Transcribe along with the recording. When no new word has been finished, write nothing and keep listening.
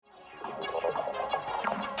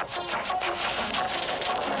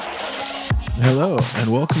Hello,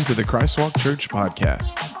 and welcome to the Christ Walk Church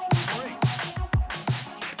podcast.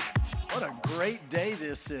 What a great day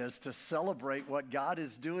this is to celebrate what God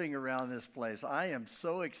is doing around this place. I am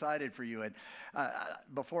so excited for you. And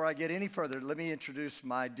before I get any further, let me introduce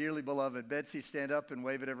my dearly beloved Betsy. Stand up and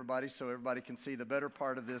wave at everybody so everybody can see the better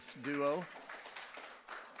part of this duo.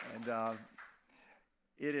 And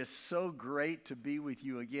it is so great to be with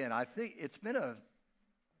you again. I think it's been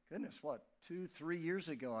goodness, 2-3 years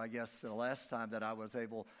ago, I guess, the last time that I was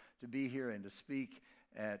able to be here and to speak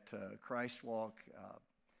at Christ Walk.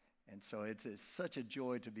 And so it's such a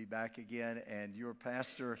joy to be back again. And your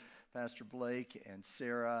pastor, Pastor Blake and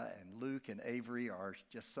Sarah and Luke and Avery are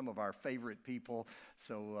just some of our favorite people.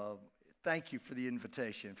 So thank you for the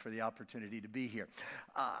invitation, for the opportunity to be here.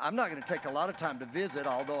 I'm not going to take a lot of time to visit,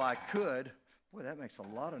 although I could. Boy, that makes a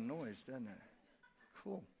lot of noise, doesn't it?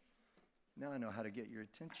 Cool. Now I know how to get your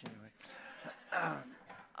attention.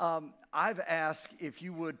 I've asked if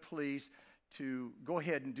you would please to go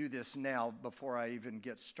ahead and do this now before I even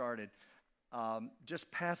get started. Just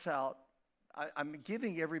pass out. I'm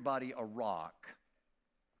giving everybody a rock.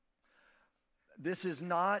 This is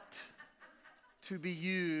not to be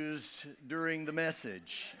used during the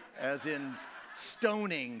message, as in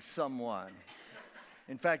stoning someone.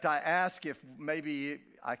 In fact, I asked if maybe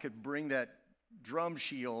I could bring that drum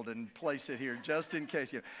shield and place it here just in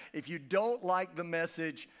case. If you don't like the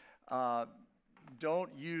message, don't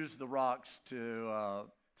use the rocks to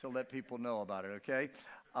let people know about it, okay?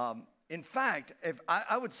 In fact, if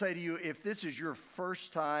I would say to you, if this is your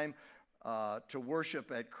first time to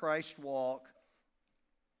worship at Christ Walk,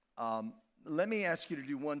 let me ask you to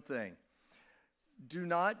do one thing. Do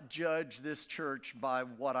not judge this church by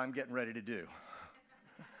what I'm getting ready to do.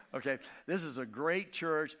 Okay, this is a great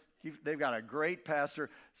church. They've got a great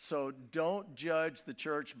pastor, so don't judge the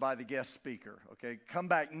church by the guest speaker, okay? Come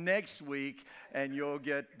back next week, and you'll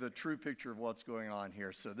get the true picture of what's going on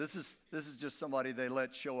here. So this is just somebody they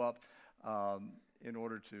let show up in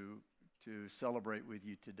order to celebrate with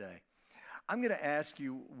you today. I'm going to ask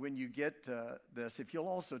you, when you get this, if you'll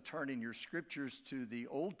also turn in your scriptures to the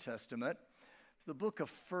Old Testament, to the book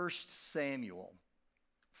of 1 Samuel.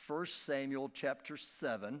 1 Samuel chapter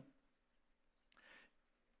 7.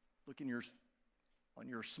 Look on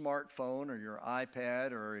your smartphone or your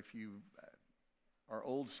iPad, or if you are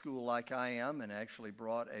old school like I am and actually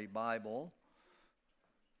brought a Bible.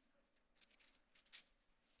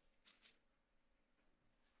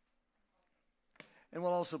 And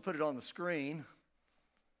we'll also put it on the screen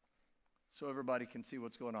so everybody can see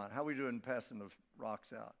what's going on. How are we doing passing the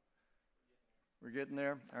rocks out? We're getting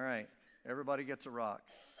there? All right. Everybody gets a rock.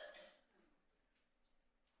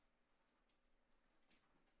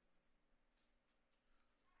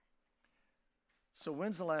 So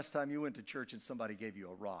when's the last time you went to church and somebody gave you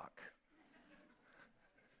a rock?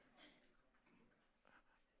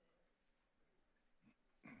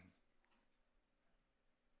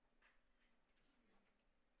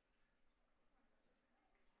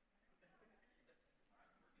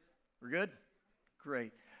 We're good?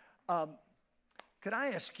 Great. Could I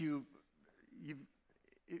ask you,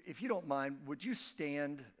 if you don't mind, would you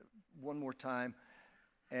stand one more time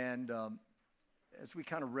and as we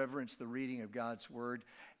kind of reverence the reading of God's Word.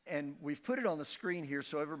 And we've put it on the screen here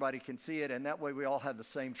so everybody can see it, and that way we all have the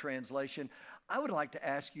same translation. I would like to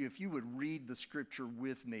ask you if you would read the Scripture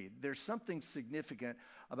with me. There's something significant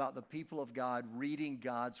about the people of God reading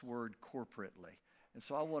God's Word corporately. And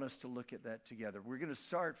so I want us to look at that together. We're going to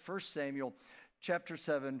start 1 Samuel chapter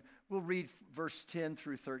 7. We'll read verse 10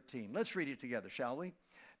 through 13. Let's read it together, shall we?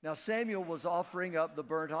 Now Samuel was offering up the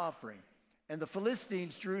burnt offering, and the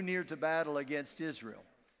Philistines drew near to battle against Israel.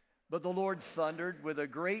 But the Lord thundered with a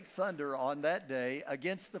great thunder on that day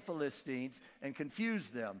against the Philistines and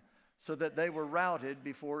confused them, so that they were routed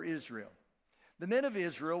before Israel. The men of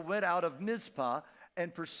Israel went out of Mizpah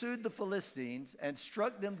and pursued the Philistines and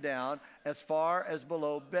struck them down as far as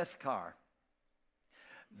below Bethkar.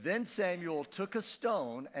 Then Samuel took a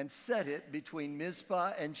stone and set it between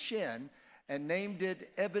Mizpah and Shen and named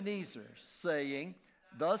it Ebenezer, saying,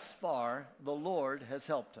 "Thus far the Lord has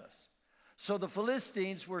helped us." So the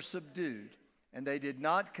Philistines were subdued, and they did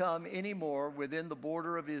not come any more within the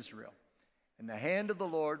border of Israel. And the hand of the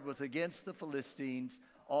Lord was against the Philistines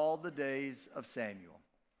all the days of Samuel.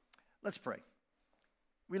 Let's pray.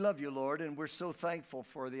 We love you, Lord, and we're so thankful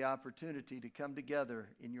for the opportunity to come together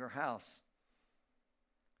in your house,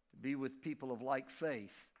 to be with people of like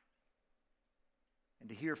faith, and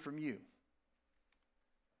to hear from you.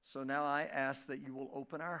 So now I ask that you will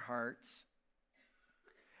open our hearts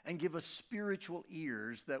and give us spiritual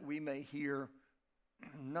ears that we may hear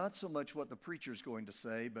not so much what the preacher's going to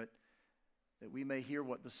say, but that we may hear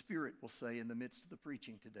what the Spirit will say in the midst of the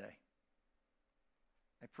preaching today.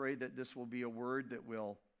 I pray that this will be a word that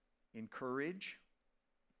will encourage,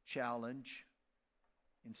 challenge,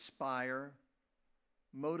 inspire,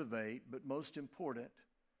 motivate, but most important,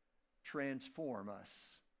 transform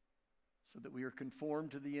us so that we are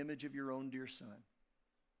conformed to the image of your own dear Son.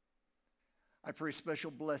 I pray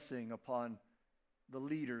special blessing upon the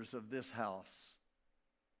leaders of this house,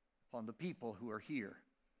 upon the people who are here.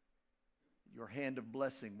 Your hand of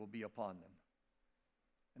blessing will be upon them,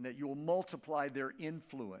 and that you will multiply their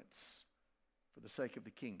influence for the sake of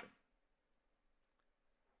the kingdom.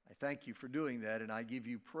 I thank you for doing that, and I give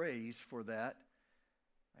you praise for that.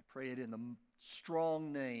 I pray it in the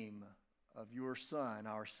strong name of your Son,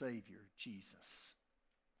 our Savior, Jesus.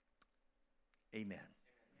 Amen.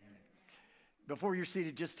 Amen. Before you're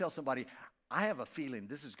seated, just tell somebody, I have a feeling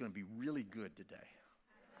this is going to be really good today.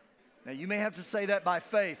 Now, you may have to say that by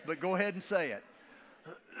faith, but go ahead and say it.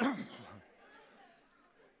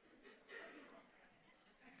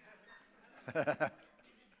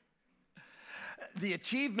 The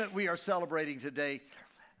achievement we are celebrating today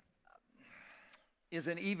is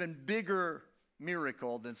an even bigger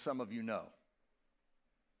miracle than some of you know.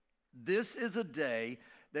 This is a day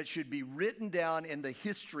that should be written down in the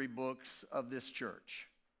history books of this church.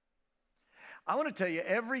 I want to tell you,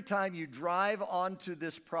 every time you drive onto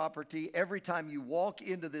this property, every time you walk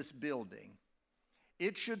into this building,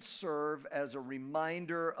 it should serve as a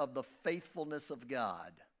reminder of the faithfulness of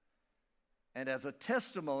God and as a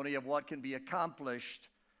testimony of what can be accomplished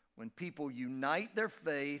when people unite their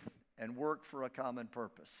faith and work for a common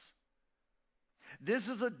purpose. This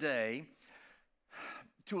is a day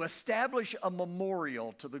to establish a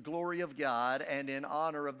memorial to the glory of God and in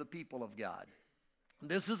honor of the people of God.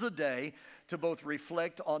 This is a day to both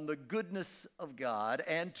reflect on the goodness of God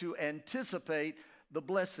and to anticipate the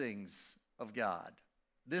blessings of God.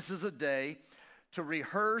 This is a day to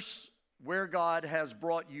rehearse where God has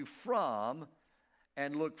brought you from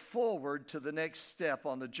and look forward to the next step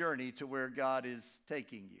on the journey to where God is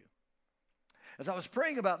taking you. As I was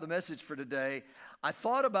praying about the message for today, I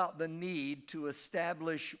thought about the need to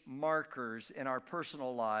establish markers in our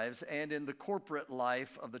personal lives and in the corporate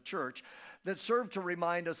life of the church that serve to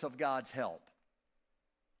remind us of God's help.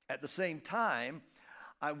 At the same time,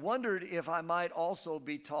 I wondered if I might also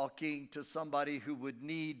be talking to somebody who would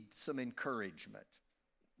need some encouragement.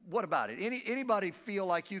 What about it? Anybody feel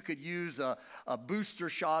like you could use a booster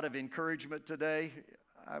shot of encouragement today?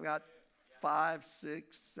 I've got 5,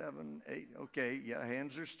 6, 7, 8. Okay, yeah,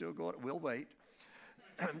 hands are still going. We'll wait.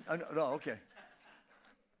 No, okay.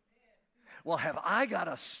 Well, have I got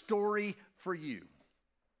a story for you?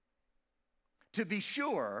 To be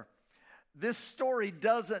sure, this story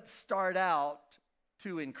doesn't start out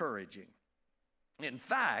too encouraging. In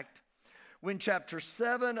fact, when chapter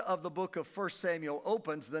 7 of the book of 1 Samuel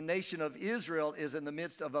opens, the nation of Israel is in the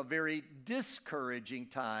midst of a very discouraging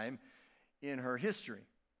time in her history.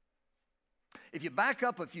 If you back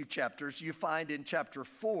up a few chapters, you find in chapter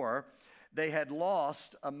 4, they had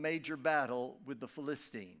lost a major battle with the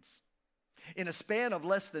Philistines. In a span of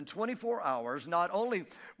less than 24 hours, not only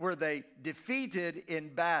were they defeated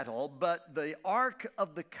in battle, but the Ark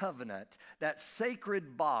of the Covenant, that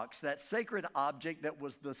sacred box, that sacred object that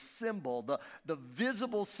was the symbol, the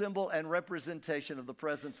visible symbol and representation of the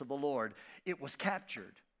presence of the Lord, it was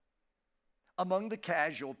captured. Among the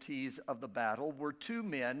casualties of the battle were 2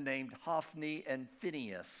 men named Hophni and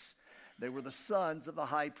Phinehas. They were the sons of the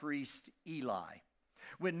high priest Eli.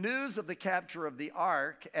 When news of the capture of the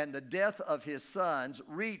ark and the death of his sons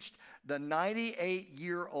reached the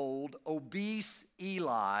 98-year-old obese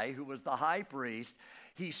Eli, who was the high priest,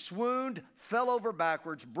 he swooned, fell over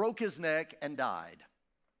backwards, broke his neck, and died.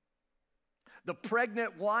 The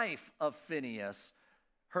pregnant wife of Phinehas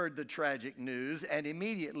heard the tragic news and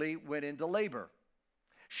immediately went into labor.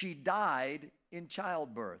 She died in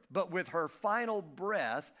childbirth, but with her final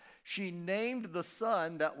breath, she named the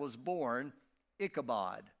son that was born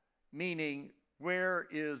Ichabod, meaning, where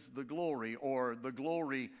is the glory, or the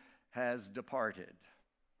glory has departed.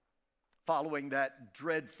 Following that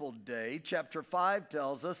dreadful day, chapter 5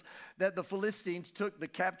 tells us that the Philistines took the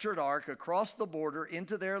captured ark across the border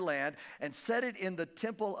into their land and set it in the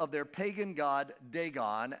temple of their pagan god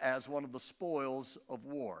Dagon as one of the spoils of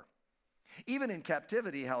war. Even in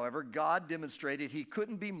captivity, however, God demonstrated he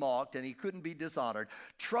couldn't be mocked and he couldn't be dishonored.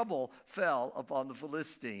 Trouble fell upon the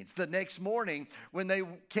Philistines. The next morning, when they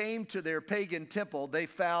came to their pagan temple, they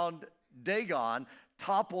found Dagon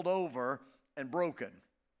toppled over and broken.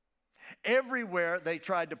 Everywhere they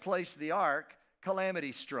tried to place the ark,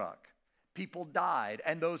 calamity struck. people died,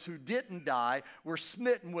 and those who didn't die were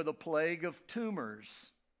smitten with a plague of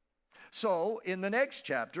tumors. So in the next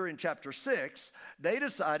chapter, in chapter 6, they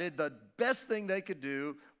decided the best thing they could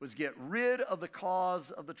do was get rid of the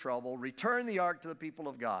cause of the trouble, return the ark to the people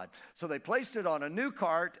of God. So they placed it on a new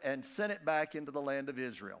cart and sent it back into the land of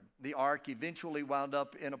Israel. The ark eventually wound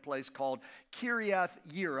up in a place called Kiriath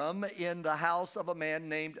Yearim in the house of a man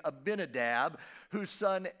named Abinadab, whose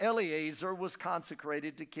son Eleazar was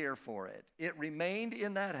consecrated to care for it. It remained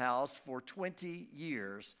in that house for 20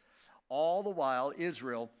 years. All the while,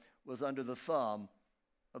 Israel was under the thumb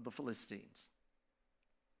of the Philistines.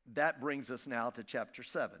 That brings us now to chapter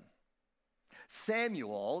 7.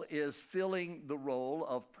 Samuel is filling the role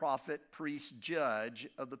of prophet, priest, judge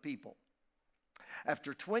of the people.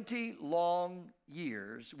 After 20 long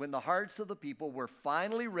years, when the hearts of the people were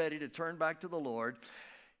finally ready to turn back to the Lord,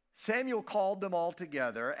 Samuel called them all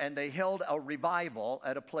together, and they held a revival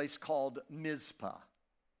at a place called Mizpah.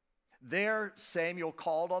 There, Samuel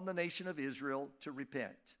called on the nation of Israel to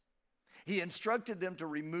repent. He instructed them to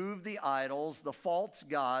remove the idols, the false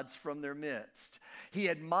gods, from their midst. He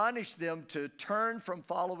admonished them to turn from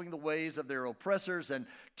following the ways of their oppressors and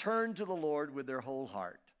turn to the Lord with their whole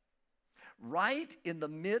heart. Right in the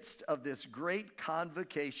midst of this great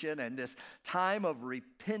convocation and this time of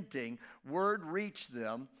repenting, word reached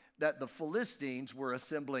them that the Philistines were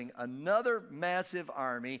assembling another massive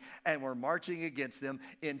army and were marching against them,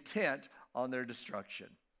 intent on their destruction.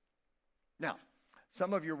 Now,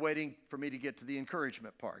 some of you are waiting for me to get to the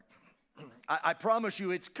encouragement part. I promise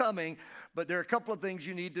you it's coming, but there are a couple of things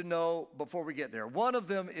you need to know before we get there. One of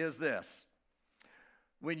them is this.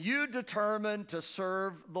 When you determine to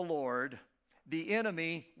serve the Lord, the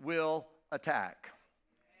enemy will attack.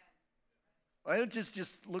 I don't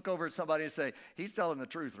just look over at somebody and say, he's telling the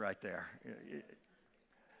truth right there.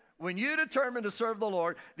 When you determine to serve the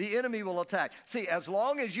Lord, the enemy will attack. See, as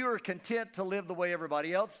long as you are content to live the way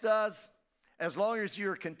everybody else does, as long as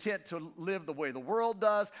you're content to live the way the world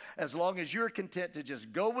does, as long as you're content to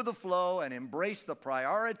just go with the flow and embrace the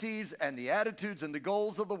priorities and the attitudes and the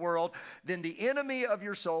goals of the world, then the enemy of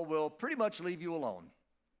your soul will pretty much leave you alone.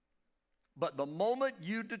 But the moment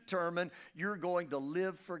you determine you're going to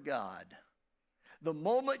live for God, the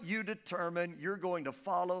moment you determine you're going to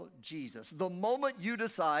follow Jesus, the moment you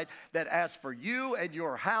decide that as for you and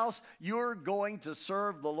your house, you're going to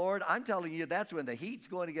serve the Lord, I'm telling you, that's when the heat's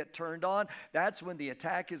going to get turned on. That's when the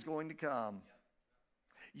attack is going to come.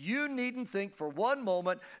 You needn't think for one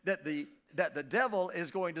moment that the devil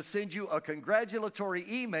is going to send you a congratulatory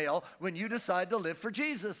email when you decide to live for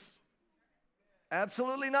Jesus.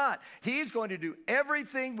 Absolutely not. He's going to do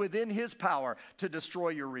everything within his power to destroy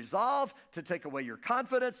your resolve, to take away your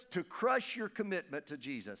confidence, to crush your commitment to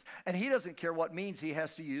Jesus. And he doesn't care what means he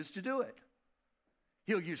has to use to do it.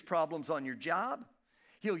 He'll use problems on your job.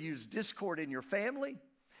 He'll use discord in your family.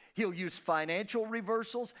 He'll use financial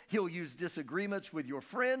reversals. He'll use disagreements with your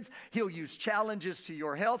friends. He'll use challenges to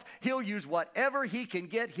your health. He'll use whatever he can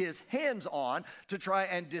get his hands on to try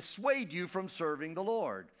and dissuade you from serving the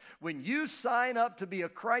Lord. When you sign up to be a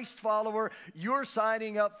Christ follower, you're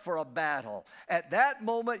signing up for a battle. At that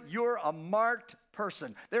moment, you're a marked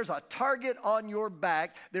person. There's a target on your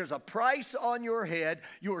back. There's a price on your head.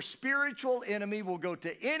 Your spiritual enemy will go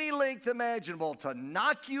to any length imaginable to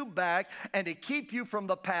knock you back and to keep you from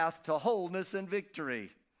the path to wholeness and victory.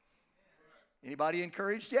 Anybody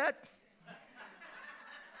encouraged yet?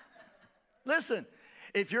 Listen,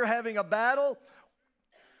 if you're having a battle,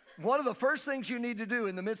 one of the first things you need to do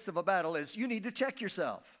in the midst of a battle is you need to check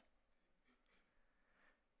yourself.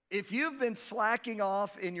 If you've been slacking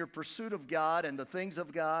off in your pursuit of God and the things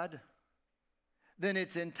of God, then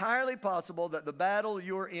it's entirely possible that the battle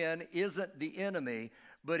you're in isn't the enemy,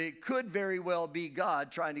 but it could very well be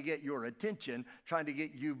God trying to get your attention, trying to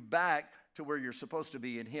get you back to where you're supposed to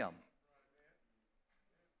be in Him.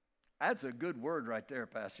 That's a good word right there,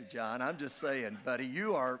 Pastor John. I'm just saying, buddy,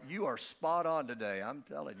 you are spot on today. I'm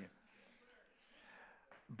telling you.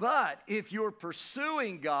 But if you're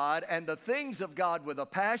pursuing God and the things of God with a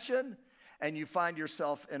passion and you find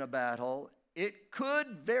yourself in a battle, it could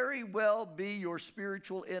very well be your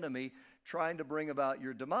spiritual enemy trying to bring about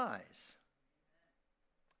your demise.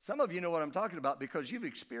 Some of you know what I'm talking about because you've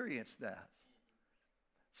experienced that.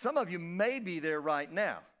 Some of you may be there right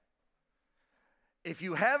now. If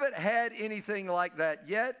you haven't had anything like that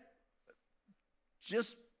yet,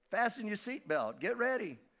 just fasten your seatbelt. Get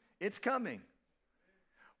ready. It's coming.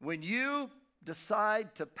 When you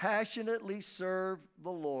decide to passionately serve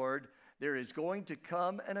the Lord, there is going to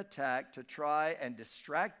come an attack to try and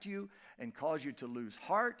distract you and cause you to lose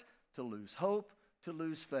heart, to lose hope, to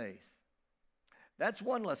lose faith. That's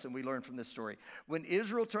one lesson we learned from this story. When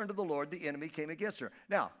Israel turned to the Lord, the enemy came against her.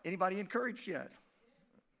 Now, anybody encouraged yet?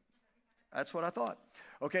 That's what I thought.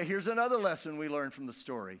 Okay, here's another lesson we learned from the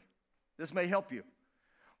story. This may help you.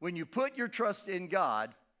 When you put your trust in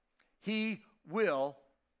God, He will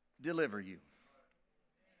deliver you.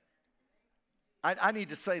 I need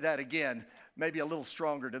to say that again, maybe a little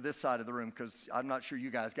stronger to this side of the room, because I'm not sure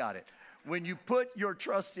you guys got it. When you put your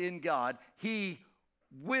trust in God, He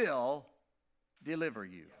will deliver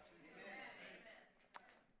you.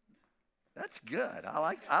 That's good.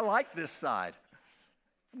 I like this side.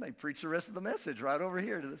 I may preach the rest of the message right over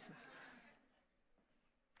here to this.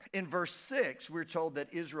 In verse 6, we're told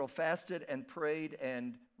that Israel fasted and prayed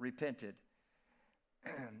and repented.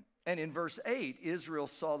 And in verse 8, Israel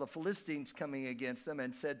saw the Philistines coming against them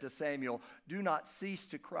and said to Samuel, "Do not cease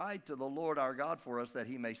to cry to the Lord our God for us, that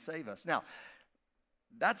He may save us." Now,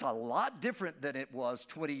 that's a lot different than it was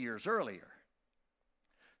 20 years earlier.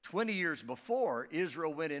 20 years before,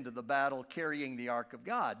 Israel went into the battle carrying the ark of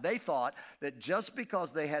God. They thought that just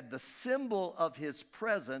because they had the symbol of His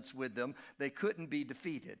presence with them, they couldn't be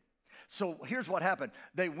defeated. So here's what happened.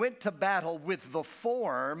 They went to battle with the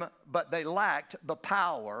form, but they lacked the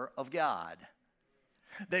power of God.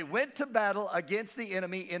 They went to battle against the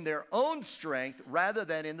enemy in their own strength rather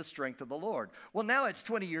than in the strength of the Lord. Well, now it's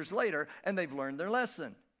 20 years later, and they've learned their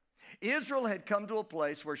lesson. Israel had come to a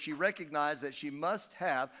place where she recognized that she must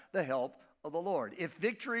have the help of the Lord. If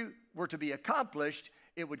victory were to be accomplished,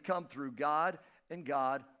 it would come through God and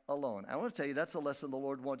God alone. I want to tell you, that's a lesson the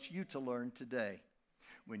Lord wants you to learn today.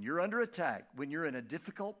 When you're under attack, when you're in a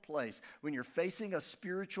difficult place, when you're facing a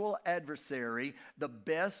spiritual adversary, the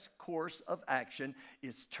best course of action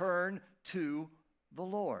is turn to the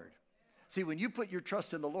Lord. See, when you put your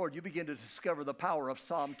trust in the Lord, you begin to discover the power of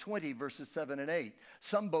Psalm 20, verses 7 and 8.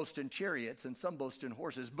 Some boast in chariots and some boast in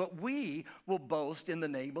horses, but we will boast in the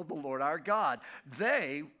name of the Lord our God.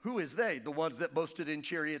 They, who is they? The ones that boasted in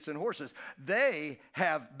chariots and horses. They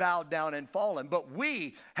have bowed down and fallen, but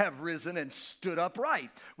we have risen and stood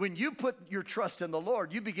upright. When you put your trust in the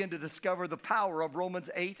Lord, you begin to discover the power of Romans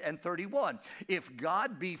 8 and 31. If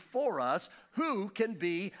God be for us, who can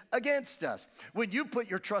be against us? When you put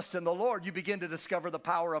your trust in the Lord, you begin to discover the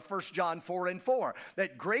power of 1 John 4 and 4,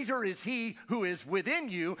 that greater is He who is within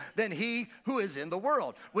you than he who is in the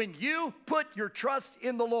world. When you put your trust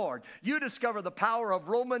in the Lord, you discover the power of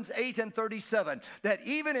Romans 8 and 37, that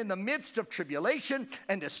even in the midst of tribulation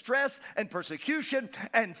and distress and persecution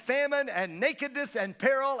and famine and nakedness and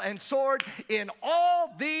peril and sword, in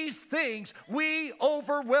all these things we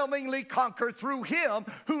overwhelmingly conquer through Him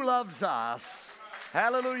who loves us.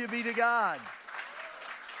 Hallelujah be to God.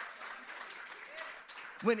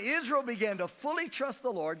 When Israel began to fully trust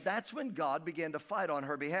the Lord, that's when God began to fight on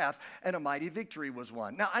her behalf, and a mighty victory was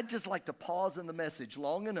won. Now, I'd just like to pause in the message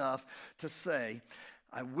long enough to say,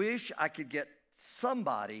 I wish I could get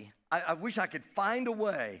somebody, I wish I could find a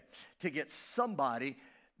way to get somebody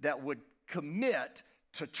that would commit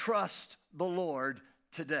to trust the Lord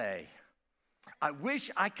today. I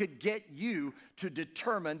wish I could get you to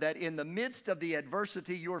determine that in the midst of the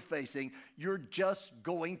adversity you're facing, you're just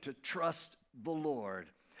going to trust the Lord.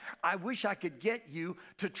 I wish I could get you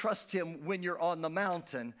to trust Him when you're on the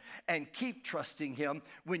mountain and keep trusting Him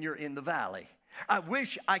when you're in the valley. I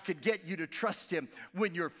wish I could get you to trust Him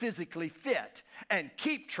when you're physically fit and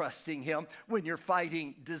keep trusting Him when you're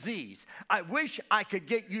fighting disease. I wish I could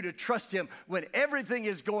get you to trust Him when everything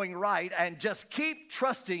is going right and just keep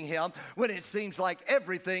trusting Him when it seems like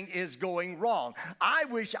everything is going wrong. I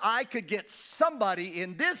wish I could get somebody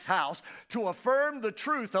in this house to affirm the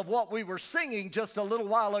truth of what we were singing just a little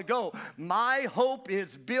while ago. My hope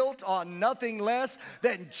is built on nothing less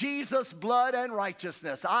than Jesus' blood and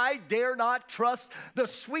righteousness. I dare not trust the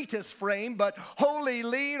sweetest frame, but wholly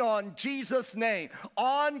lean on Jesus' name.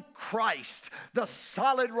 On Christ, the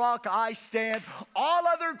solid rock I stand. All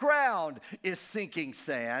other ground is sinking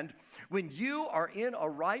sand. When you are in a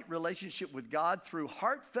right relationship with God through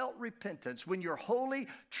heartfelt repentance, when you're wholly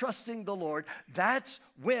trusting the Lord, that's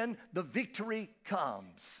when the victory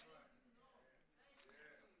comes.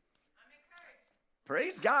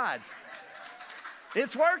 Praise God.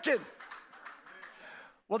 It's working.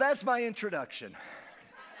 Well, that's my introduction.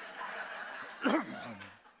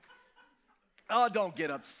 Oh, don't get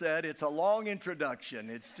upset. It's a long introduction.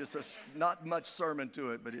 It's just not much sermon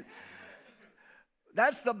to it, but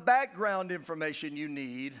that's the background information you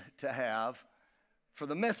need to have for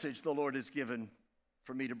the message the Lord has given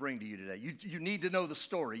for me to bring to you today. You need to know the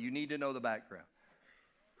story. You need to know the background.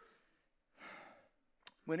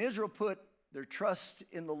 When Israel put their trust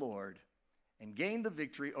in the Lord and gained the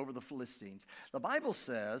victory over the Philistines, the Bible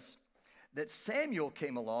says that Samuel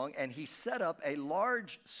came along and he set up a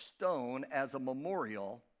large stone as a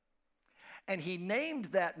memorial, and he named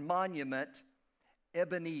that monument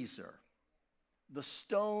Ebenezer, the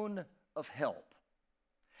stone of help.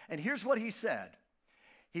 And here's what he said.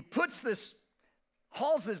 He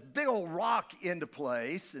hauls this big old rock into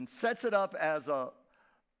place and sets it up as a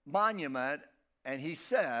monument, and he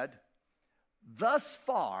said, "Thus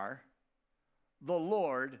far, the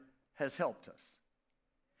Lord has helped us."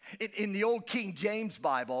 In the old King James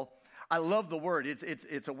Bible, I love the word.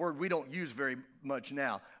 It's a word we don't use very much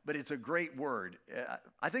now, but it's a great word.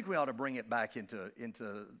 I think we ought to bring it back into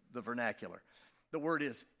the vernacular. The word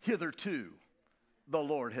is hitherto, the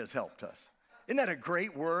Lord has helped us. Isn't that a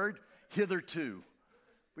great word? Hitherto.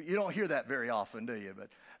 But you don't hear that very often, do you? But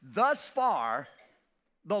thus far,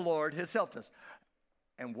 the Lord has helped us.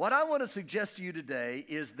 And what I want to suggest to you today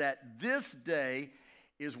is that this day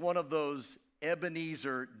is one of those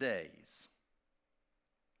Ebenezer days.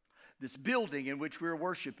 This building in which we're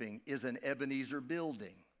worshiping is an Ebenezer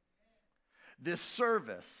building. This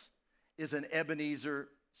service is an Ebenezer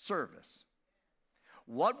service.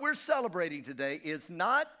 What we're celebrating today is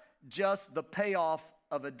not just the payoff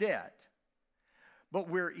of a debt, but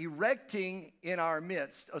we're erecting in our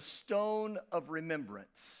midst a stone of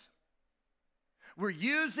remembrance. We're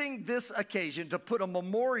using this occasion to put a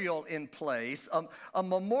memorial in place, a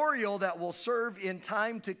memorial that will serve in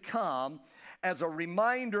time to come as a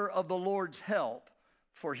reminder of the Lord's help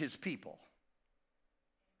for his people.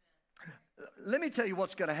 Let me tell you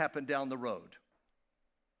what's going to happen down the road.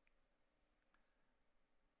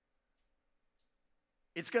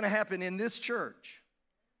 It's going to happen in this church,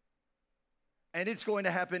 and it's going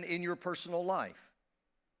to happen in your personal life.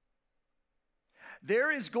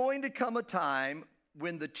 There is going to come a time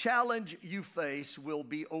when the challenge you face will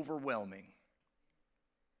be overwhelming.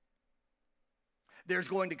 There's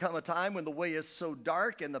going to come a time when the way is so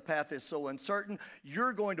dark and the path is so uncertain,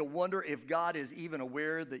 you're going to wonder if God is even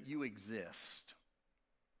aware that you exist.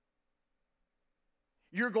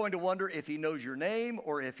 You're going to wonder if he knows your name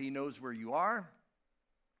or if he knows where you are.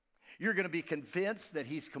 You're going to be convinced that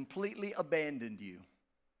he's completely abandoned you.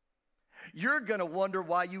 You're going to wonder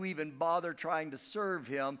why you even bother trying to serve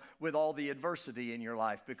him with all the adversity in your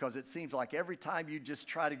life, because it seems like every time you just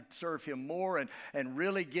try to serve him more and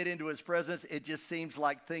really get into his presence, it just seems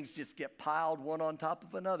like things just get piled one on top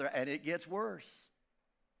of another, and it gets worse.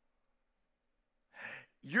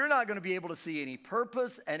 You're not going to be able to see any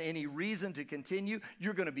purpose and any reason to continue.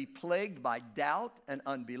 You're going to be plagued by doubt and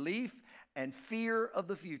unbelief and fear of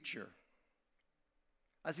the future.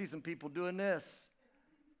 I see some people doing this.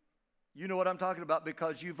 You know what I'm talking about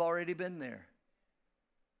because you've already been there.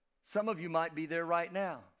 Some of you might be there right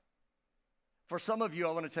now. For some of you,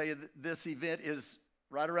 I want to tell you that this event is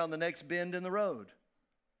right around the next bend in the road.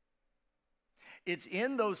 It's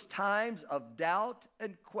in those times of doubt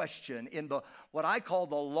and question, in what I call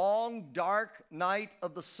the long, dark night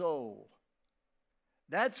of the soul.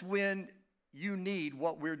 That's when you need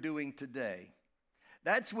what we're doing today.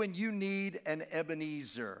 That's when you need an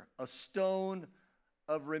Ebenezer, a stone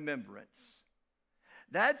of remembrance.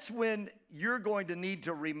 That's when you're going to need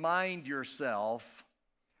to remind yourself,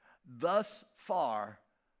 thus far,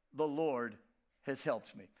 the Lord has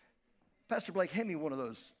helped me. Pastor Blake, hand me one of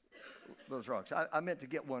those rocks. I meant to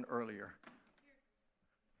get one earlier.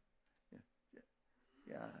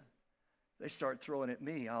 Yeah. They start throwing at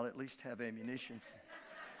me, I'll at least have ammunition.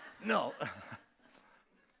 No.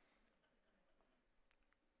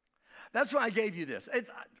 That's why I gave you this.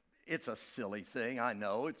 It's a silly thing, I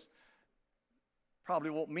know. It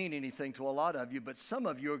probably won't mean anything to a lot of you, but some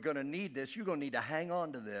of you are going to need this. You're going to need to hang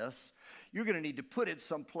on to this. You're going to need to put it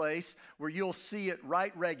someplace where you'll see it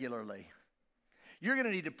right regularly. You're going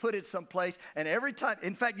to need to put it someplace, and every time,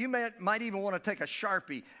 in fact, you might even want to take a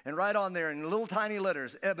Sharpie and write on there in little tiny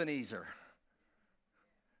letters, Ebenezer.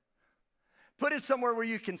 Put it somewhere where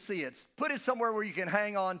you can see it. Put it somewhere where you can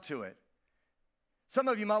hang on to it. Some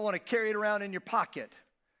of you might want to carry it around in your pocket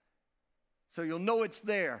so you'll know it's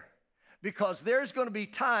there. Because there's going to be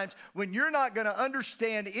times when you're not going to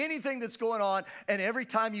understand anything that's going on, and every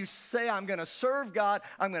time you say, I'm going to serve God,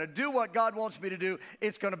 I'm going to do what God wants me to do,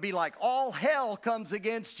 it's going to be like all hell comes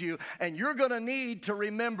against you, and you're going to need to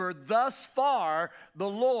remember, thus far, the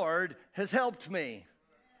Lord has helped me.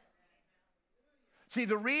 See,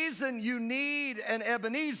 the reason you need an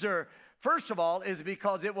Ebenezer, first of all, is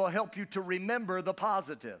because it will help you to remember the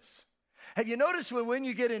positives. Have you noticed when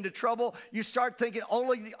you get into trouble, you start thinking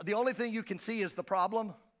the only thing you can see is the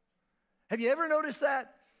problem? Have you ever noticed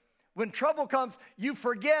that? When trouble comes, you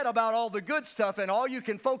forget about all the good stuff and all you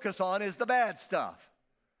can focus on is the bad stuff.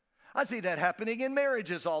 I see that happening in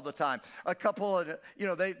marriages all the time. A couple,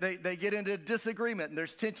 they get into disagreement and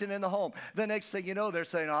there's tension in the home. The next thing you know, they're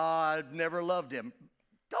saying, I never loved him.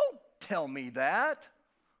 Don't tell me that.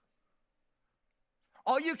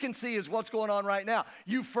 All you can see is what's going on right now.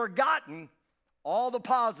 You've forgotten all the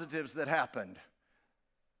positives that happened.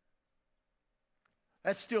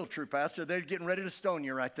 That's still true, Pastor. They're getting ready to stone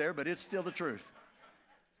you right there, but it's still the truth.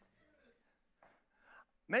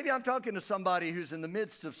 Maybe I'm talking to somebody who's in the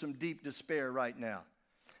midst of some deep despair right now.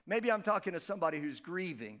 Maybe I'm talking to somebody who's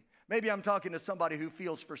grieving. Maybe I'm talking to somebody who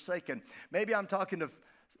feels forsaken. Maybe I'm talking to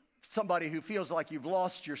somebody who feels like you've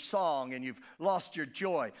lost your song and you've lost your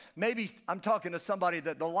joy. Maybe I'm talking to somebody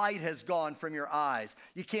that the light has gone from your eyes.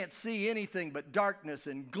 You can't see anything but darkness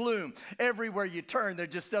and gloom. Everywhere you turn, there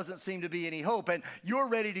just doesn't seem to be any hope, and you're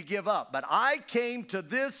ready to give up. But I came to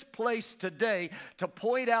this place today to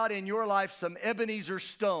point out in your life some Ebenezer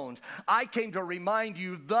stones. I came to remind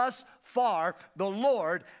you thus far the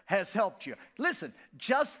Lord has helped you. Listen,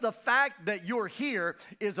 just the fact that you're here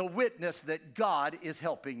is a witness that God is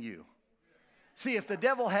helping you. See, if the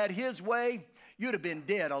devil had his way, you'd have been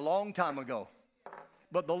dead a long time ago.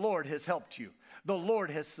 But the Lord has helped you. The Lord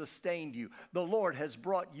has sustained you. The Lord has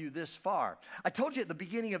brought you this far. I told you at the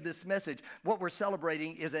beginning of this message, what we're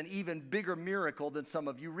celebrating is an even bigger miracle than some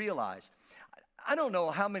of you realize. I don't know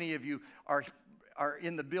how many of you are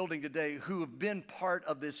in the building today who have been part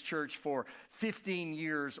of this church for 15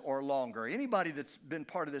 years or longer. Anybody that's been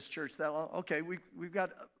part of this church that long? Okay, we've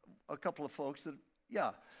got a couple of folks that,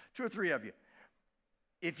 2 or 3 of you.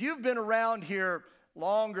 If you've been around here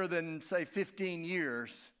longer than, say, 15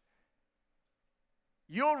 years,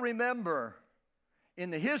 you'll remember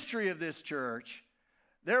in the history of this church,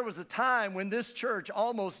 there was a time when this church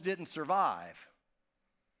almost didn't survive.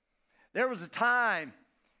 There was a time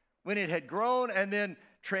when it had grown, and then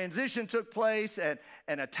transition took place, and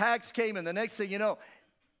attacks came, and the next thing you know,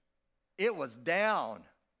 it was down.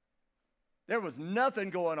 There was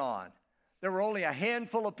nothing going on. There were only a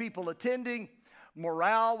handful of people attending.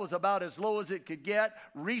 Morale was about as low as it could get.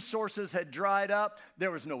 Resources had dried up.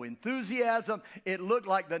 There was no enthusiasm. It looked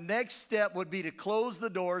like the next step would be to close the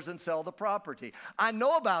doors and sell the property. I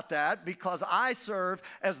know about that because I serve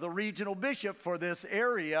as the regional bishop for this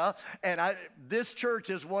area, and this church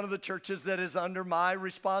is one of the churches that is under my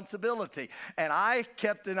responsibility. And I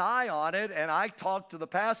kept an eye on it, and I talked to the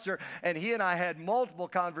pastor, and he and I had multiple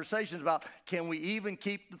conversations about, can we even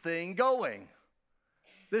keep the thing going?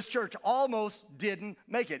 This church almost didn't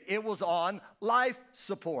make it. It was on life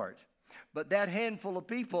support. But that handful of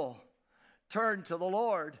people turned to the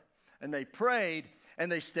Lord, and they prayed,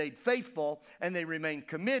 and they stayed faithful, and they remained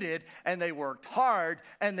committed, and they worked hard,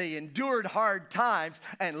 and they endured hard times,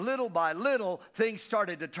 and little by little, things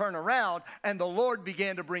started to turn around, and the Lord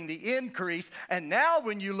began to bring the increase. And now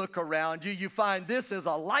when you look around you, you find this is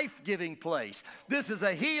a life-giving place. This is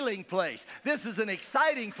a healing place. This is an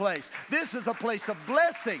exciting place. This is a place of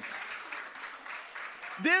blessing.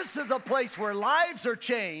 This is a place where lives are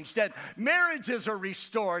changed and marriages are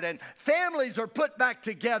restored and families are put back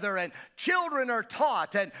together and children are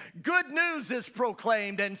taught and good news is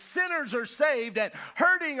proclaimed and sinners are saved and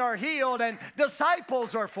hurting are healed and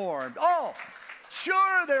disciples are formed. Oh,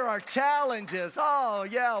 sure there are challenges. Oh,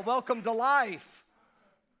 yeah, welcome to life.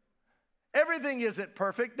 Everything isn't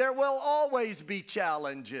perfect. There will always be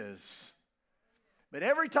challenges. But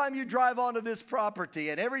every time you drive onto this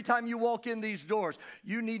property and every time you walk in these doors,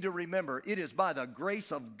 you need to remember it is by the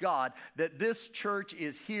grace of God that this church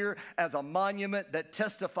is here as a monument that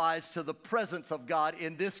testifies to the presence of God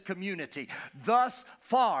in this community. Thus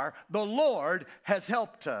far, the Lord has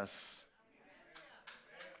helped us.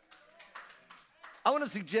 I want to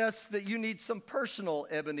suggest that you need some personal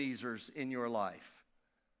Ebenezers in your life.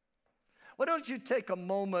 Why don't you take a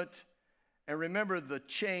moment and remember the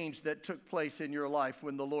change that took place in your life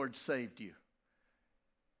when the Lord saved you?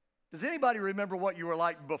 Does anybody remember what you were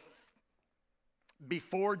like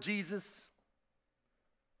before Jesus?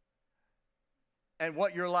 And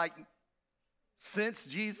what you're like since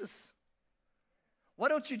Jesus? Why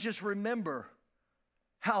don't you just remember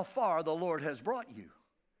how far the Lord has brought you?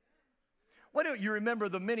 Why don't you remember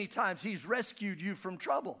the many times He's rescued you from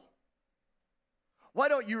trouble? Why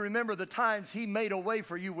don't you remember the times He made a way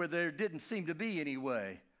for you where there didn't seem to be any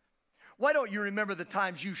way? Why don't you remember the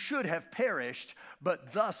times you should have perished,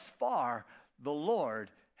 but thus far the Lord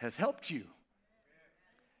has helped you?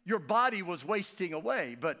 Your body was wasting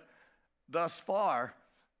away, but thus far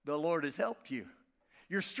the Lord has helped you.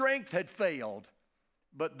 Your strength had failed,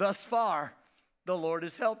 but thus far the Lord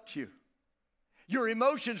has helped you. Your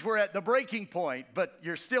emotions were at the breaking point, but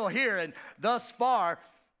you're still here, and thus far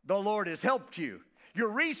the Lord has helped you. Your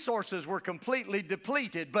resources were completely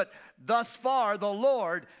depleted, but thus far the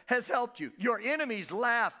Lord has helped you. Your enemies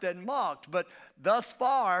laughed and mocked, but thus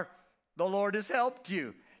far the Lord has helped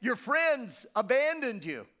you. Your friends abandoned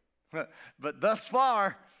you, but thus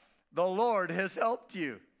far the Lord has helped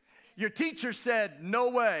you. Your teacher said, no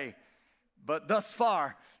way, but thus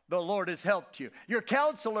far the Lord has helped you. Your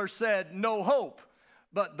counselor said, no hope,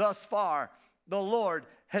 but thus far the Lord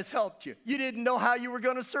has helped you. You didn't know how you were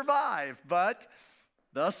going to survive, but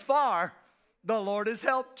thus far the Lord has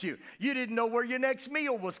helped you. You didn't know where your next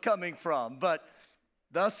meal was coming from, but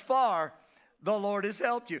thus far the Lord has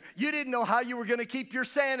helped you. You didn't know how you were going to keep your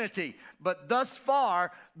sanity, but thus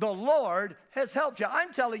far, the Lord has helped you.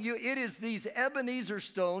 I'm telling you, it is these Ebenezer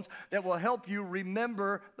stones that will help you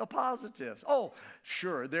remember the positives. Oh,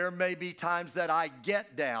 sure, there may be times that I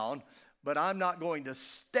get down, but I'm not going to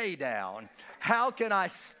stay down. How can I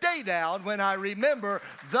stay down when I remember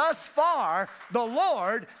thus far the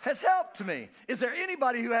Lord has helped me? Is there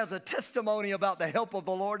anybody who has a testimony about the help of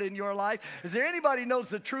the Lord in your life? Is there anybody who knows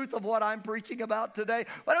the truth of what I'm preaching about today?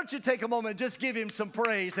 Why don't you take a moment and just give him some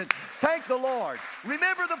praise and thank the Lord.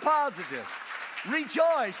 Remember the positives.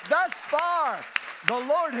 Rejoice. Thus far the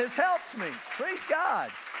Lord has helped me. Praise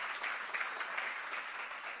God.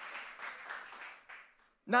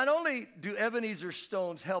 Not only do Ebenezer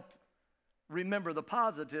stones help remember the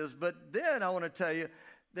positives, but then I want to tell you,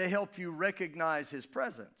 they help you recognize his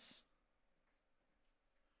presence.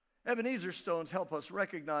 Ebenezer stones help us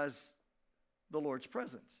recognize the Lord's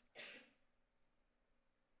presence.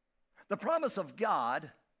 The promise of God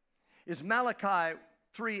is Malachi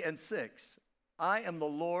 3 and 6. I am the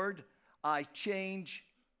Lord, I change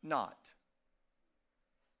not.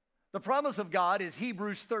 The promise of God is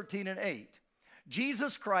Hebrews 13 and 8.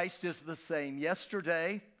 Jesus Christ is the same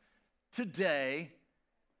yesterday, today,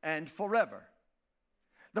 and forever.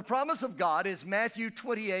 The promise of God is Matthew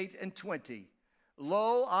 28 and 20.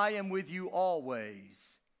 Lo, I am with you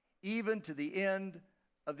always, even to the end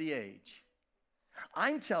of the age.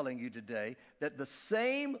 I'm telling you today that the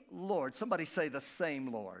same Lord, somebody say the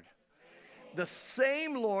same Lord. The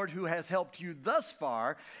same Lord who has helped you thus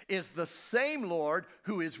far is the same Lord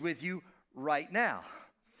who is with you right now.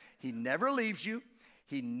 He never leaves you.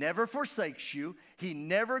 He never forsakes you. He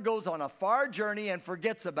never goes on a far journey and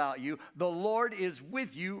forgets about you. The Lord is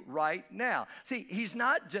with you right now. See, he's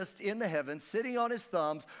not just in the heavens sitting on his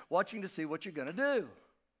thumbs watching to see what you're going to do.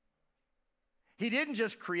 He didn't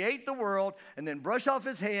just create the world and then brush off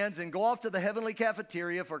his hands and go off to the heavenly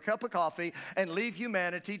cafeteria for a cup of coffee and leave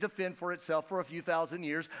humanity to fend for itself for a few thousand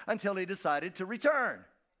years until he decided to return.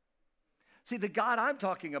 See, the God I'm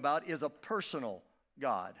talking about is a personal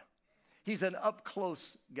God. He's an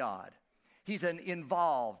up-close God. He's an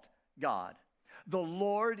involved God. The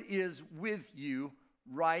Lord is with you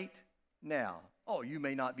right now. Oh, you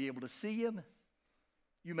may not be able to see him.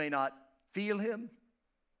 You may not feel him.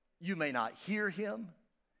 You may not hear him.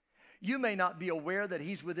 You may not be aware that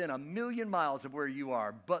he's within 1,000,000 miles of where you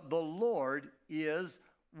are, but the Lord is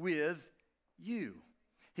with you.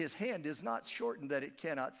 His hand is not shortened that it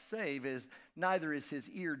cannot save, neither is his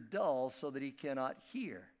ear dull so that he cannot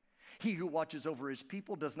hear. He who watches over his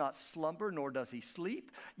people does not slumber, nor does he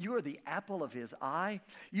sleep. You are the apple of his eye.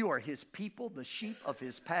 You are his people, the sheep of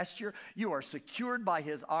his pasture. You are secured by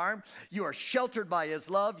his arm. You are sheltered by his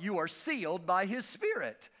love. You are sealed by his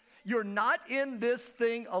spirit. You're not in this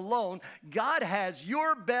thing alone. God has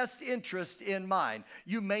your best interest in mind.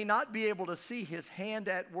 You may not be able to see his hand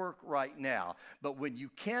at work right now, but when you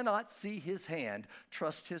cannot see his hand,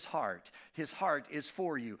 trust his heart. His heart is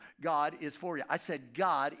for you. God is for you. I said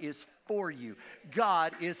God is for you.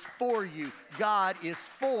 God is for you. God is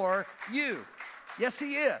for you. Yes,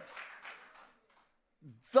 he is.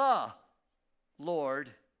 The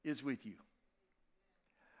Lord is with you.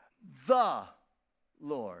 The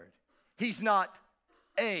Lord. He's not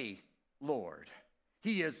a Lord.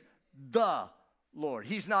 He is the Lord.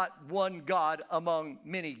 He's not one God among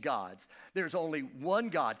many gods. There's only one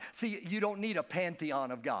God. See, you don't need a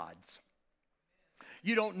pantheon of gods.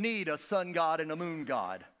 You don't need a sun god and a moon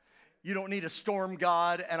god. You don't need a storm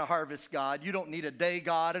god and a harvest god. You don't need a day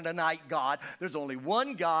god and a night god. There's only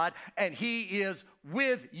one God, and he is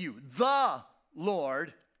with you. The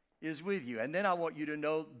Lord is with you. And then I want you to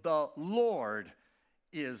know the Lord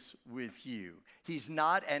is with you. He's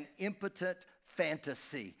not an impotent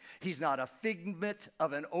fantasy. He's not a figment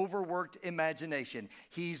of an overworked imagination.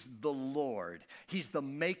 He's the Lord. He's the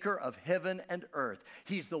maker of heaven and earth.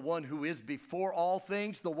 He's the one who is before all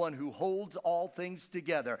things, the one who holds all things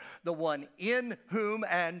together, the one in whom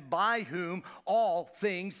and by whom all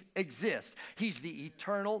things exist. He's the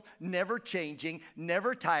eternal, never changing,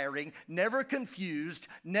 never tiring, never confused,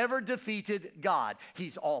 never defeated God.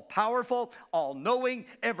 He's all powerful, all knowing,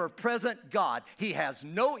 ever present God. He has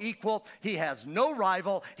no equal. He has no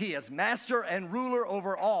rival. He is master and ruler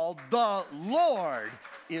over all. The Lord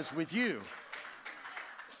is with you.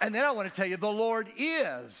 And then I want to tell you, the Lord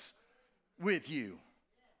is with you.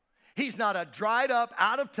 He's not a dried up,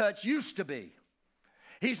 out of touch, used to be.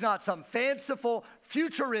 He's not some fanciful,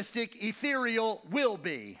 futuristic, ethereal will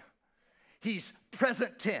be. He's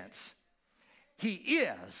present tense. He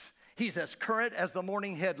is. He's as current as the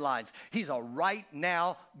morning headlines. He's a right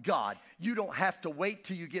now God. You don't have to wait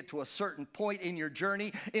till you get to a certain point in your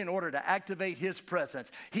journey in order to activate His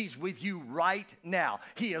presence. He's with you right now.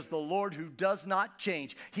 He is the Lord who does not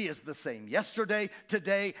change. He is the same yesterday,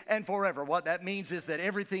 today, and forever. What that means is that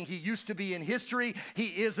everything He used to be in history, He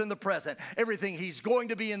is in the present. Everything He's going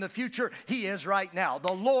to be in the future, He is right now.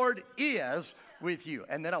 The Lord is with you.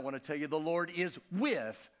 And then I want to tell you, the Lord is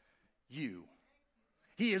with you.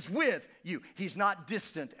 He is with you. He's not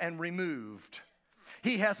distant and removed.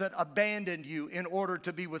 He hasn't abandoned you in order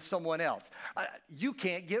to be with someone else. You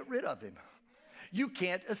can't get rid of Him. You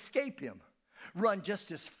can't escape Him. Run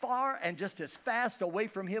just as far and just as fast away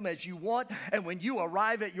from Him as you want, and when you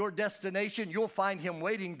arrive at your destination, you'll find Him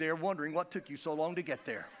waiting there wondering what took you so long to get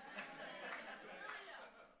there.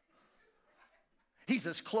 He's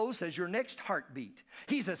as close as your next heartbeat.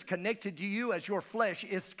 He's as connected to you as your flesh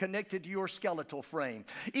is connected to your skeletal frame.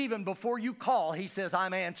 Even before you call, He says,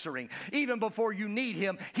 I'm answering. Even before you need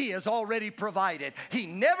Him, He has already provided. He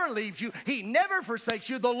never leaves you. He never forsakes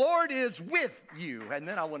you. The Lord is with you. And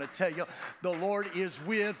then I want to tell you, the Lord is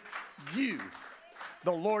with you.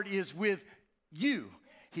 The Lord is with you.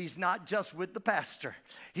 He's not just with the pastor.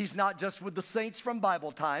 He's not just with the saints from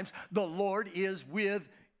Bible times. The Lord is with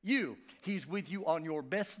you. He's with you on your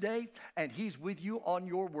best day, and He's with you on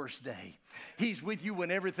your worst day. He's with you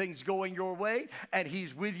when everything's going your way, and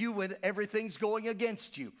He's with you when everything's going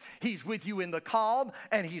against you. He's with you in the calm,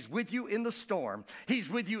 and He's with you in the storm.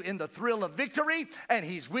 He's with you in the thrill of victory, and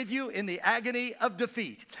He's with you in the agony of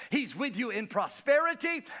defeat. He's with you in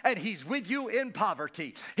prosperity, and He's with you in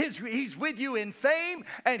poverty. He's with you in fame,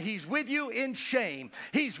 and He's with you in shame.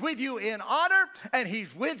 He's with you in honor, and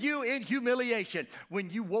He's with you in humiliation.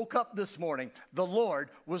 When you woke up this morning, the Lord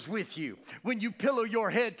was with you. When you pillow your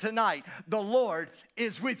head tonight, the Lord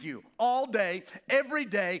is with you all day, every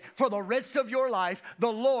day, for the rest of your life.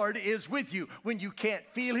 The Lord is with you. When you can't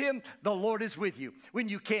feel Him, the Lord is with you. When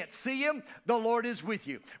you can't see Him, the Lord is with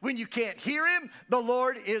you. When you can't hear Him, the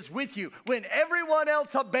Lord is with you. When everyone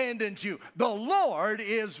else abandons you, the Lord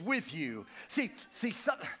is with you. See,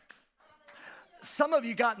 some of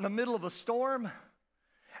you got in the middle of a storm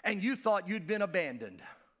and you thought you'd been abandoned.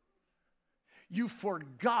 You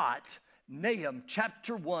forgot Nahum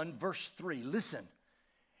chapter 1, verse 3. Listen,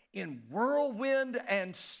 in whirlwind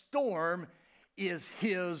and storm is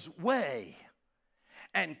His way,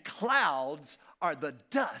 and clouds are the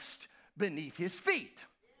dust beneath His feet.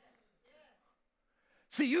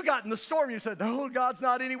 See, you got in the storm, you said, no, God's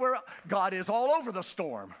not anywhere else. God is all over the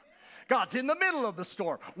storm. God's in the middle of the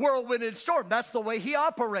storm. Whirlwind and storm, that's the way He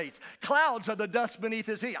operates. Clouds are the dust beneath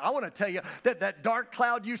His feet. I want to tell you that dark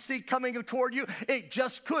cloud you see coming toward you, it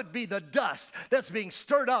just could be the dust that's being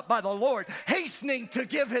stirred up by the Lord, hastening to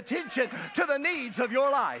give attention to the needs of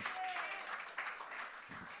your life.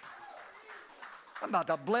 I'm about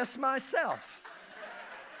to bless myself.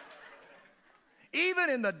 Even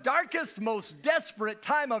in the darkest, most desperate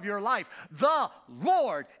time of your life, the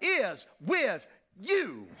Lord is with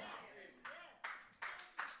you.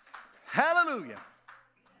 Hallelujah.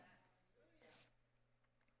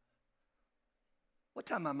 What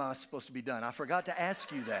time am I supposed to be done? I forgot to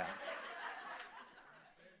ask you that.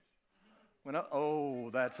 Oh,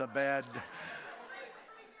 that's a bad.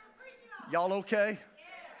 Y'all okay?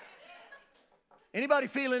 Anybody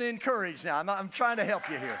feeling encouraged now? I'm trying to help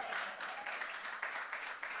you here.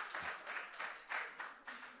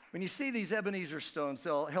 When you see these Ebenezer stones,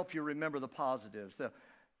 they'll help you remember the positives.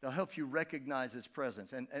 They'll help you recognize His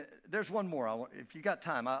presence. And there's one more. If you got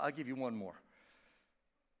time, I'll give you one more.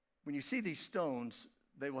 When you see these stones,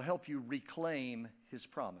 they will help you reclaim His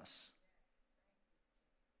promise.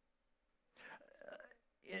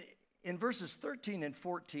 In verses 13 and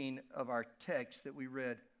 14 of our text that we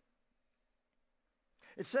read,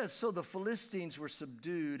 It says, so the Philistines were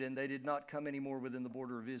subdued, and they did not come any more within the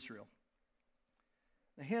border of Israel.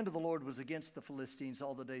 The hand of the Lord was against the Philistines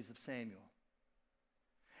all the days of Samuel.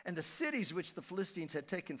 And the cities which the Philistines had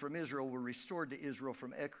taken from Israel were restored to Israel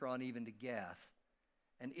from Ekron even to Gath.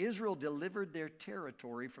 And Israel delivered their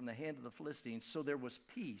territory from the hand of the Philistines, so there was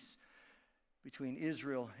peace between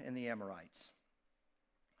Israel and the Amorites.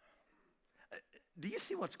 Do you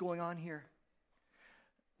see what's going on here?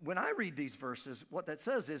 When I read these verses, what that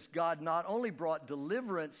says is God not only brought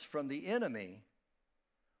deliverance from the enemy,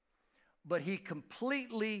 but he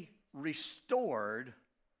completely restored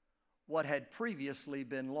what had previously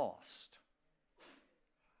been lost.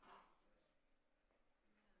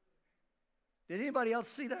 Did anybody else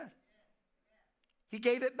see that? He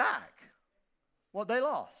gave it back, what they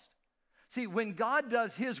lost. See, when God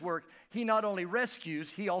does his work, he not only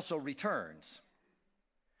rescues, he also returns.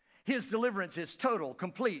 His deliverance is total,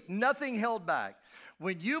 complete, nothing held back.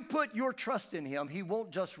 When you put your trust in him, he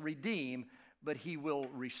won't just redeem, but he will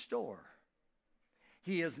restore.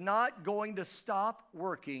 He is not going to stop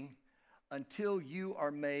working until you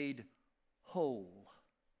are made whole.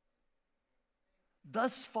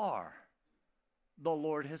 Thus far, the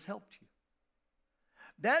Lord has helped you.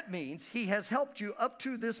 That means he has helped you up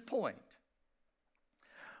to this point.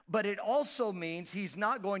 But it also means he's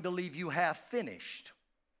not going to leave you half finished.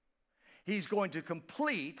 He's going to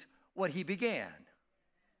complete what he began.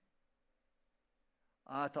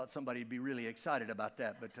 I thought somebody would be really excited about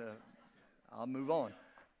that, but I'll move on.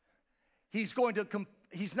 He's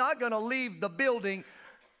not going to leave the building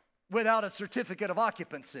without a certificate of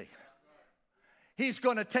occupancy. He's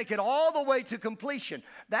going to take it all the way to completion.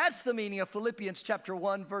 That's the meaning of Philippians chapter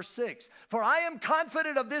 1, verse 6. For I am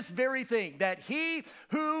confident of this very thing, that he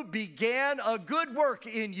who began a good work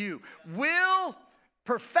in you will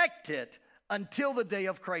perfect it until the day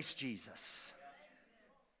of Christ Jesus.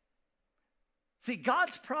 See,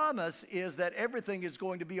 God's promise is that everything is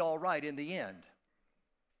going to be all right in the end.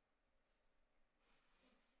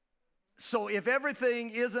 So if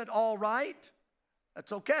everything isn't all right,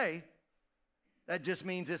 that's okay. That just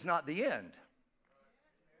means it's not the end.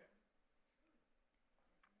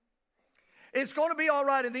 It's going to be all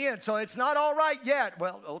right in the end, so it's not all right yet.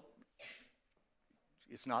 Well,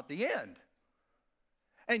 it's not the end.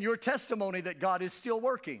 And your testimony that God is still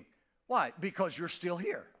working. Why? Because you're still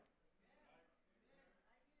here.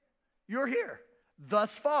 You're here.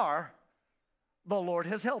 Thus far, the Lord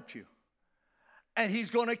has helped you. And he's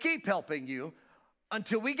going to keep helping you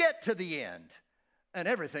until we get to the end. And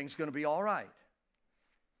everything's going to be all right.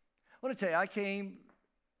 I want to tell you, I came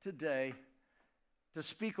today to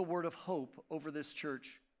speak a word of hope over this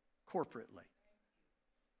church corporately.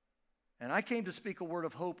 And I came to speak a word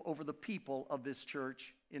of hope over the people of this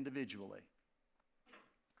church individually.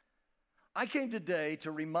 I came today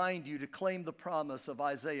to remind you to claim the promise of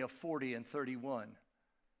Isaiah 40 and 31.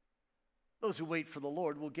 Those who wait for the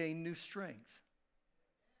Lord will gain new strength.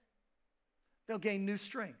 They'll gain new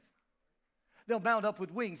strength. They'll mount up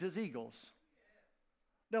with wings as eagles.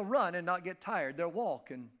 They'll run and not get tired. They'll walk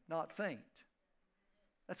and not faint.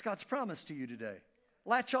 That's God's promise to you today.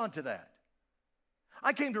 Latch on to that.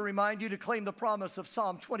 I came to remind you to claim the promise of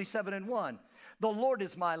Psalm 27 and 1. The Lord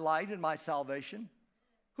is my light and my salvation.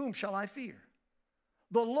 Whom shall I fear?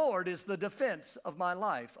 The Lord is the defense of my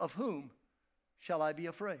life. Of whom shall I be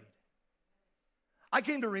afraid? I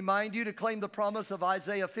came to remind you to claim the promise of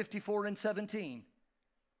Isaiah 54 and 17.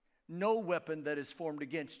 No weapon that is formed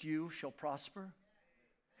against you shall prosper.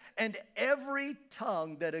 And every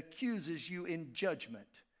tongue that accuses you in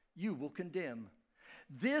judgment, you will condemn.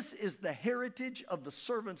 This is the heritage of the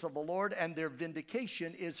servants of the Lord, and their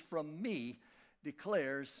vindication is from me,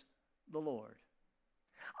 declares the Lord.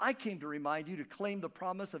 I came to remind you to claim the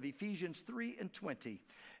promise of Ephesians 3 and 20.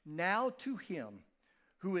 Now to him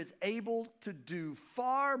who is able to do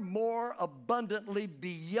far more abundantly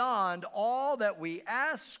beyond all that we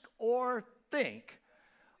ask or think,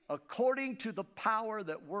 according to the power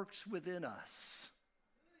that works within us.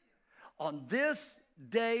 On this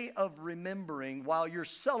day of remembering, while you're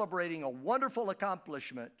celebrating a wonderful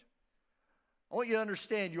accomplishment, I want you to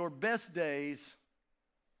understand your best days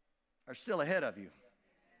are still ahead of you.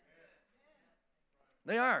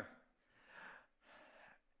 They are.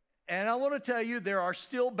 And I want to tell you, there are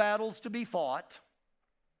still battles to be fought.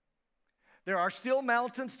 There are still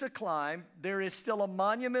mountains to climb. There is still a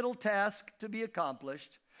monumental task to be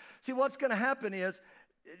accomplished. See, what's going to happen is,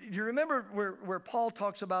 you remember where Paul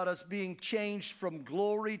talks about us being changed from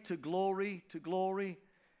glory to glory to glory?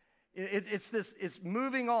 It's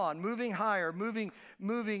moving on, moving higher,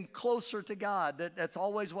 moving closer to God. That's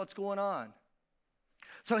always what's going on.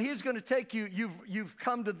 So he's going to take you, you've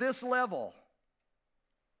come to this level.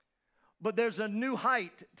 But there's a new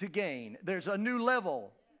height to gain. There's a new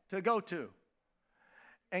level to go to.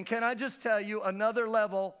 And can I just tell you, another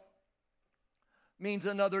level means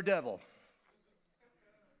another devil.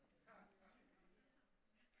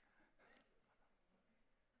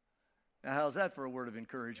 Now, how's that for a word of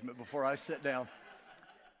encouragement before I sit down?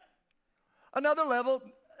 Another level,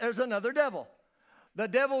 there's another devil. The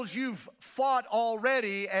devils you've fought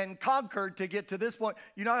already and conquered to get to this point,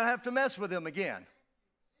 you don't have to mess with them again.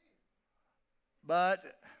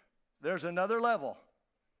 But there's another level.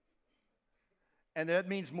 And that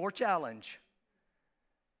means more challenge.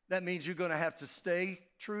 That means you're going to have to stay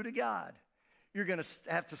true to God. You're going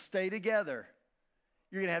to have to stay together.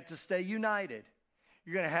 You're going to have to stay united.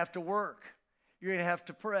 You're going to have to work. You're going to have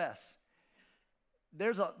to press.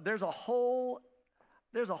 There's a whole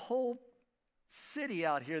city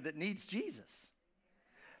out here that needs Jesus.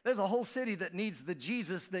 There's a whole city that needs the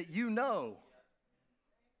Jesus that you know.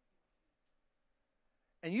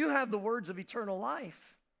 And you have the words of eternal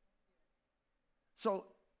life. So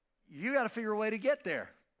you got to figure a way to get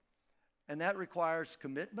there. And that requires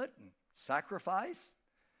commitment and sacrifice.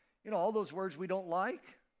 You know, all those words we don't like.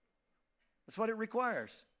 That's what it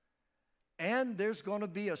requires. And there's going to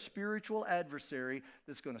be a spiritual adversary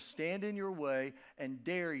that's going to stand in your way and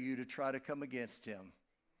dare you to try to come against him.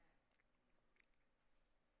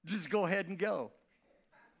 Just go ahead and go.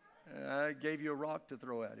 I gave you a rock to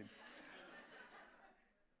throw at him.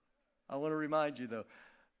 I want to remind you, though,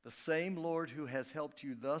 the same Lord who has helped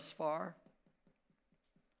you thus far,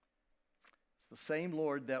 it's the same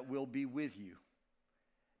Lord that will be with you,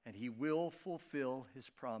 and he will fulfill his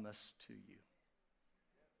promise to you.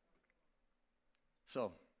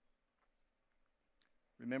 So,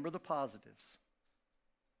 remember the positives.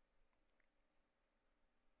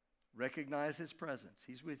 Recognize his presence.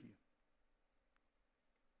 He's with you.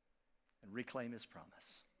 And reclaim his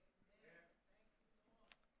promise.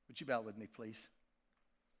 Would you bow with me, please?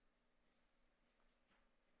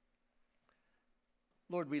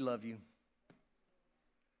 Lord, we love you.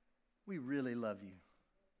 We really love you.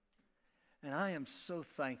 And I am so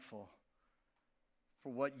thankful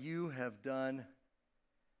for what you have done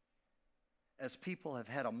as people have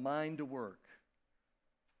had a mind to work.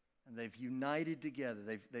 And they've united together.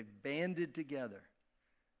 They've banded together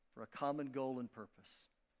for a common goal and purpose.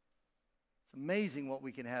 It's amazing what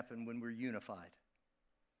we can happen when we're unified.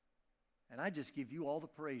 And I just give you all the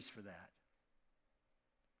praise for that.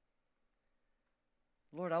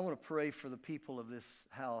 Lord, I want to pray for the people of this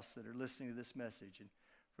house that are listening to this message, and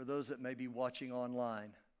for those that may be watching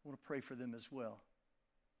online. I want to pray for them as well.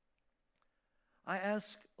 I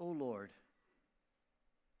ask, oh Lord,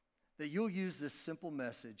 that you'll use this simple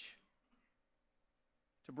message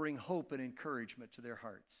to bring hope and encouragement to their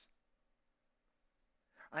hearts.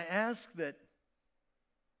 I ask that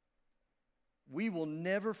we will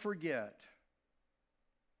never forget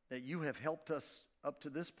that you have helped us up to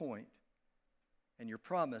this point, and your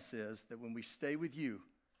promise is that when we stay with you,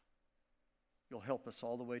 you'll help us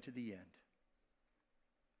all the way to the end.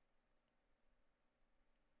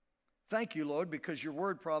 Thank you, Lord, because your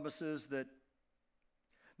word promises that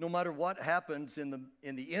no matter what happens in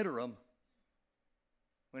the interim,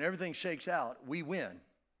 when everything shakes out, we win.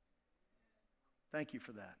 Thank you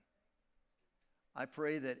for that. I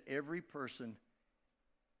pray that every person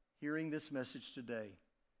hearing this message today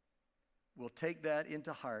will take that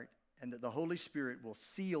into heart, and that the Holy Spirit will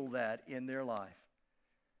seal that in their life.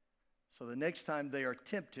 So the next time they are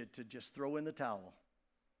tempted to just throw in the towel,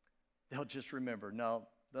 they'll just remember, no,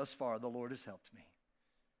 thus far the Lord has helped me.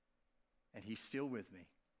 And he's still with me.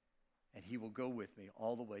 And he will go with me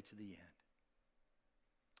all the way to the end.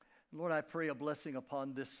 Lord, I pray a blessing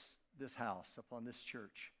upon this house, upon this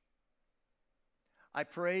church. I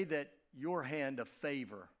pray that your hand of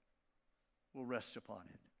favor will rest upon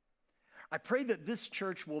it. I pray that this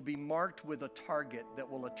church will be marked with a target that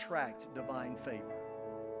will attract divine favor.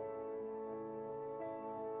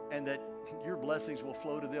 And that your blessings will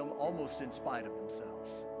flow to them almost in spite of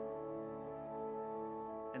themselves.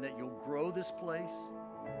 And that you'll grow this place.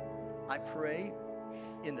 I pray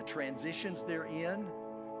in the transitions they're in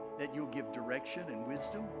that you'll give direction and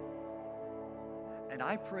wisdom. And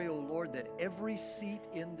I pray, oh Lord, that every seat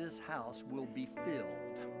in this house will be filled.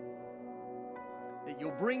 That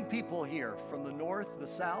you'll bring people here from the north, the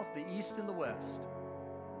south, the east, and the west.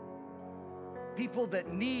 People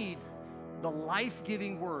that need the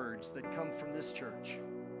life-giving words that come from this church.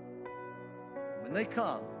 And when they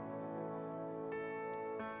come,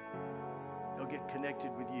 they'll get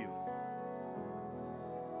connected with you.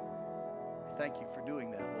 I thank you for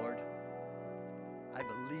doing that, Lord. I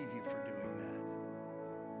believe you for doing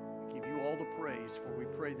that. We give you all the praise, for we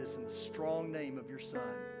pray this in the strong name of your Son,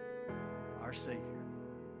 our Savior,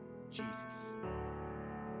 Jesus.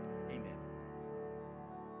 Amen.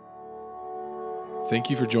 Thank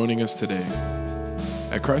you for joining us today.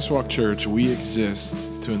 At Christ Walk Church, we exist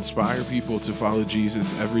to inspire people to follow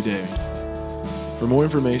Jesus every day. For more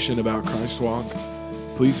information about Christ Walk,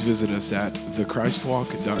 please visit us at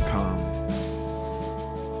thechristwalk.com.